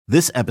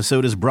This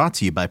episode is brought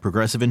to you by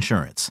Progressive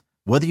Insurance.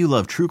 Whether you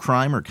love true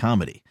crime or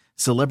comedy,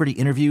 celebrity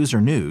interviews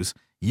or news,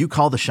 you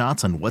call the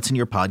shots on what's in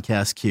your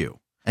podcast queue.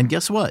 And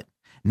guess what?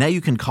 Now you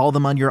can call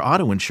them on your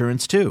auto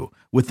insurance too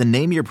with the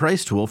Name Your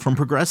Price tool from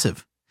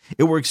Progressive.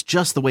 It works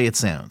just the way it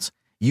sounds.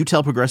 You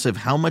tell Progressive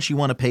how much you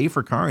want to pay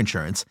for car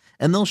insurance,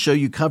 and they'll show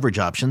you coverage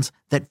options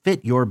that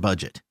fit your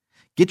budget.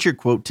 Get your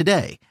quote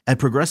today at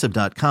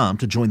Progressive.com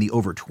to join the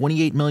over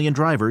 28 million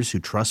drivers who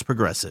trust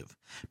Progressive.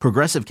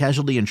 Progressive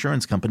Casualty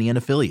Insurance Company and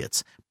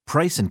Affiliates.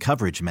 Price and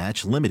coverage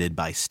match limited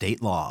by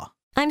state law.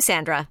 I'm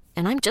Sandra,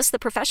 and I'm just the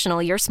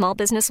professional your small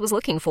business was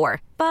looking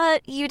for.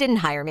 But you didn't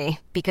hire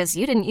me because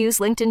you didn't use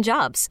LinkedIn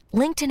Jobs.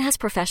 LinkedIn has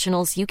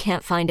professionals you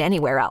can't find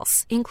anywhere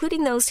else,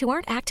 including those who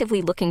aren't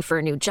actively looking for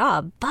a new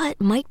job, but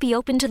might be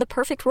open to the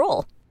perfect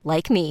role,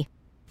 like me.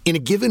 In a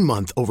given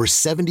month, over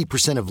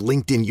 70% of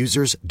LinkedIn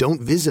users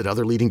don't visit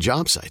other leading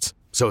job sites.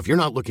 So if you're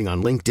not looking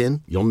on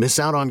LinkedIn, you'll miss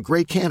out on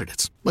great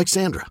candidates like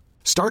Sandra.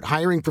 Start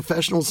hiring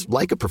professionals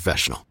like a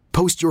professional.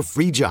 Post your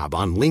free job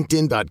on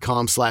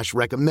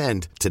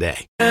linkedin.com/recommend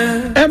today.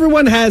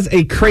 Everyone has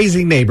a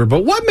crazy neighbor,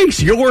 but what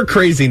makes your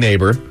crazy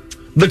neighbor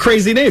the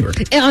crazy neighbor?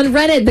 On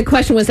Reddit, the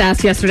question was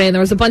asked yesterday, and there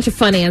was a bunch of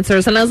fun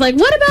answers. And I was like,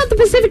 what about the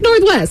Pacific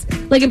Northwest?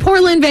 Like in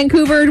Portland,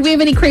 Vancouver, do we have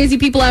any crazy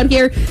people out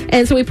here?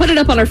 And so we put it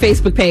up on our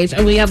Facebook page,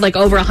 and we have like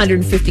over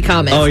 150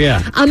 comments. Oh,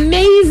 yeah.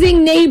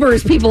 Amazing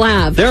neighbors people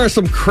have. There are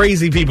some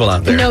crazy people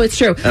out there. No, it's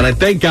true. And I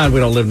thank God we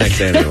don't live next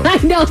to anyone. I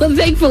know,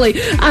 thankfully.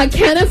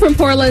 Kenna from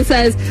Portland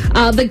says,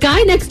 the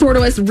guy next door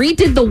to us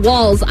redid the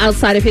walls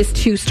outside of his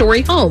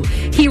 2-story home.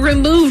 He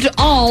removed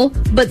all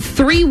but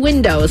 3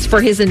 windows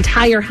for his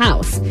entire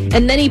house.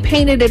 And then he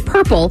painted it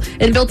purple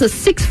and built a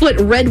 6-foot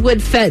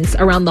redwood fence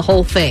around the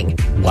whole thing.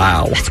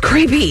 Wow. That's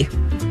creepy.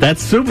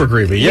 That's super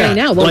creepy, yeah. I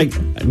know. Well, like,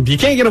 you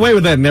can't get away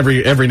with that in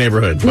every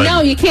neighborhood. But... No,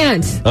 you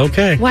can't.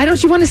 Okay. Why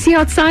don't you want to see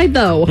outside,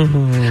 though?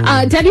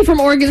 Debbie from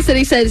Oregon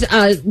City says,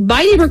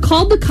 my neighbor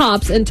called the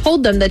cops and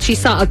told them that she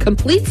saw a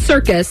complete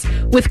circus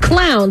with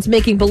clowns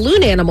making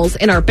balloon animals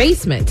in our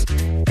basement.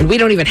 And we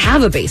don't even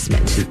have a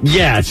basement.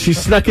 Yeah, she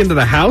snuck into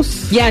the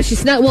house? Yeah, she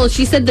snuck. Well,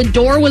 she said the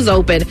door was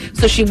open,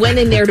 so she went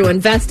in there to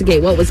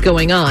investigate what was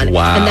going on.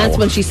 Wow. And that's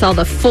when she saw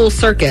the full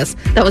circus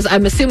that was,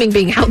 I'm assuming,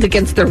 being held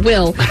against their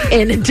will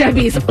in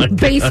Debbie's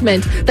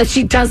basement that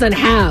she doesn't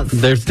have.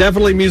 There's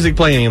definitely music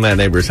playing in that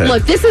neighbor's head.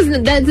 Look, this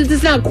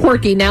is not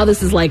quirky. Now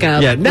this is like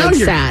now like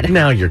you're sad.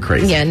 Now you're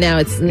crazy. Yeah, now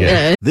it's...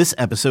 This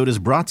episode is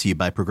brought to you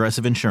by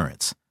Progressive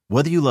Insurance.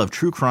 Whether you love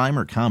true crime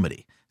or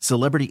comedy,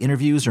 celebrity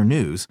interviews or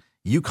news,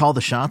 you call the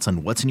shots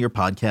on what's in your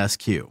podcast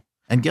queue.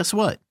 And guess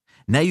what?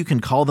 Now you can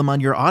call them on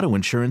your auto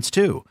insurance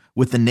too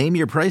with the Name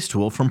Your Price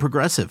tool from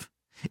Progressive.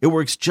 It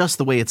works just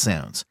the way it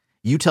sounds.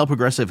 You tell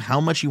Progressive how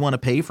much you want to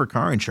pay for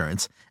car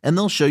insurance, and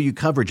they'll show you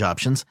coverage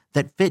options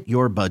that fit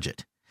your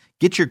budget.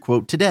 Get your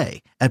quote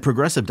today at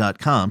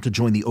Progressive.com to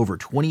join the over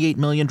 28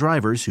 million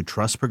drivers who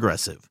trust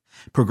Progressive.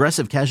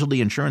 Progressive Casualty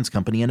Insurance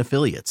Company and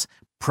Affiliates.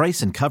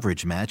 Price and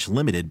coverage match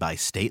limited by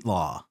state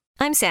law.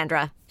 I'm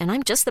Sandra, and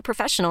I'm just the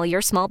professional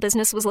your small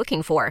business was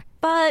looking for.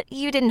 But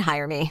you didn't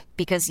hire me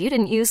because you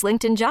didn't use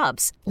LinkedIn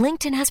Jobs.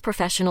 LinkedIn has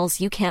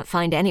professionals you can't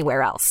find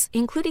anywhere else,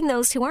 including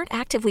those who aren't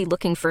actively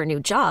looking for a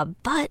new job,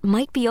 but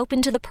might be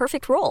open to the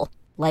perfect role,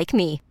 like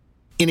me.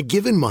 In a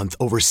given month,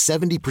 over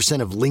 70%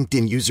 of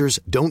LinkedIn users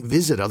don't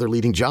visit other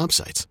leading job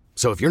sites.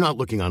 So if you're not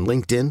looking on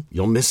LinkedIn,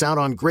 you'll miss out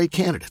on great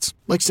candidates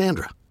like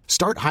Sandra.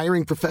 Start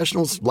hiring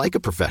professionals like a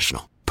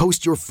professional.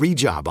 Post your free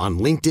job on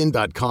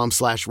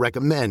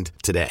linkedin.com/recommend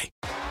today.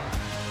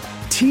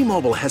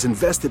 T-Mobile has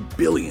invested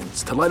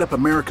billions to light up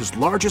America's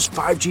largest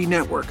 5G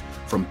network,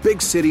 from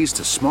big cities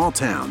to small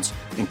towns,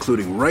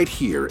 including right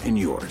here in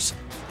yours.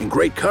 And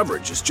great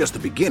coverage is just the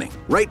beginning.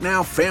 Right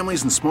now,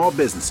 families and small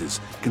businesses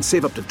can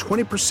save up to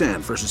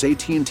 20% versus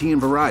AT&T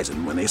and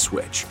Verizon when they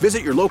switch.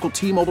 Visit your local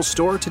T-Mobile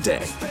store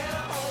today.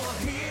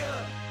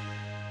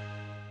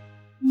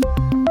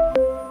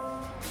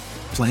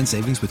 Plan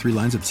savings with 3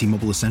 lines of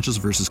T-Mobile Essentials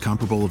versus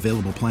comparable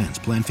available plans.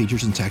 Plan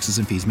features and taxes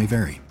and fees may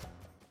vary.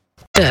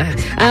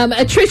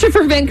 Tricia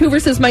from Vancouver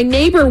says, my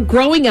neighbor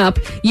growing up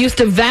used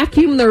to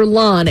vacuum their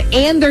lawn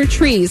and their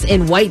trees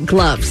in white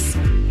gloves.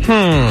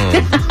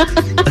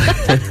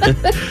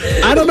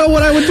 I don't know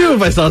what I would do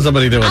if I saw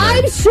somebody doing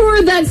that. I'm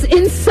sure that's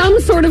in some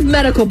sort of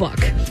medical book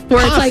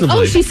where it's like,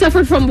 oh, she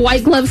suffered from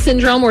white glove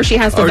syndrome where she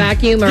has to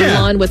vacuum her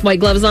lawn with white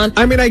gloves on.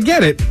 I mean, I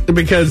get it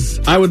because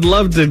I would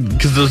love to,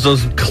 because there's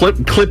those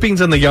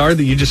clippings in the yard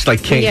that you just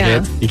like can't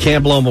get. You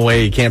can't blow them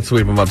away. You can't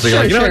sweep them up. So you're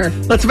like, you know what?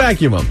 Let's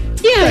vacuum them.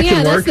 Yeah,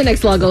 that's the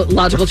next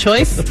logical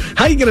choice.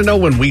 How are you going to know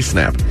when we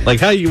snap?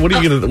 Like,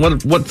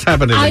 what's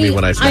happening to me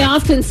when I snap? I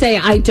often say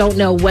I don't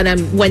know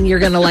when you're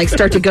going to like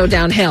start to go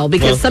downhill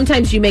because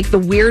sometimes you make the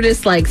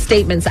weirdest like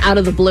statements out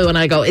of the blue and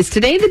I go, is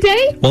today the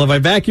day? Well, if I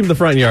vacuum the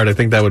front yard, I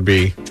think that would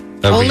be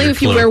Only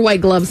if you wear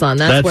white gloves on.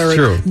 That's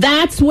true.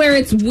 That's where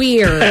it's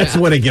weird. That's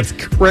when it gets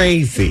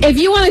crazy. If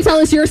you want to tell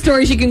us your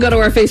stories, you can go to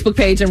our Facebook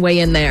page and weigh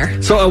in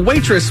there. So a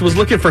waitress was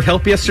looking for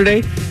help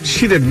yesterday.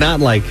 She did not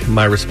like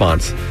my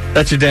response.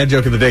 That's your dad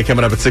joke of the day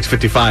coming up at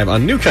 6:55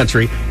 on New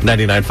Country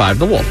 99.5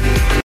 The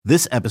Wolf.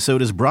 This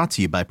episode is brought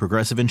to you by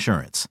Progressive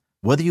Insurance.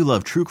 Whether you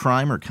love true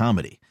crime or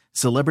comedy,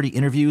 celebrity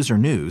interviews or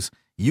news,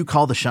 you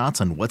call the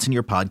shots on what's in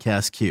your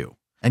podcast queue.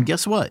 And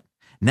guess what?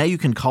 Now you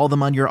can call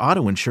them on your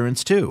auto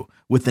insurance too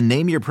with the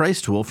Name Your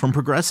Price tool from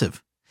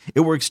Progressive.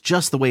 It works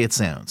just the way it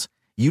sounds.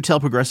 You tell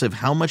Progressive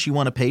how much you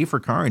want to pay for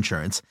car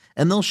insurance,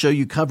 and they'll show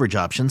you coverage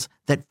options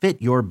that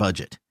fit your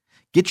budget.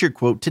 Get your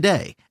quote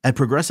today at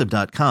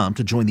Progressive.com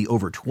to join the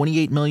over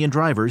 28 million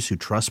drivers who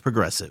trust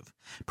Progressive.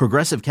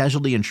 Progressive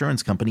Casualty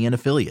Insurance Company and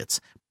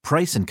Affiliates.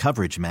 Price and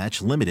coverage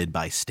match limited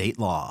by state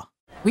law.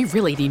 We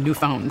really need new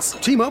phones.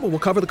 T-Mobile will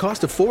cover the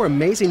cost of 4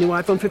 amazing new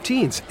iPhone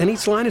 15s, and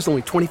each line is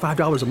only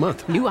 $25 a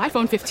month. New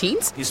iPhone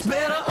 15s? It's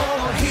better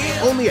over here.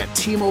 Only at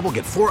T-Mobile,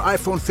 get 4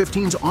 iPhone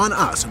 15s on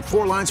us and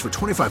 4 lines for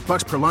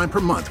 $25 per line per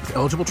month with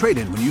eligible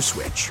trade-in when you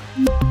switch.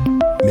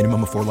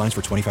 Minimum of 4 lines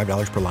for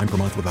 $25 per line per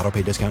month with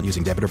autopay discount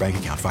using debit or bank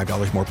account.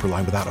 $5 more per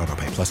line without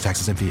autopay, plus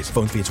taxes and fees.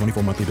 Phone fee at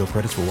 24 monthly bill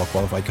credits for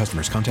well-qualified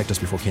customers. Contact us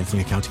before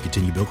canceling account to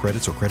continue bill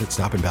credits or credit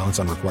stop and balance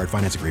on required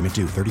finance agreement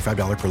due.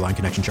 $35 per line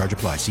connection charge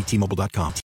applies. See T-Mobile.com.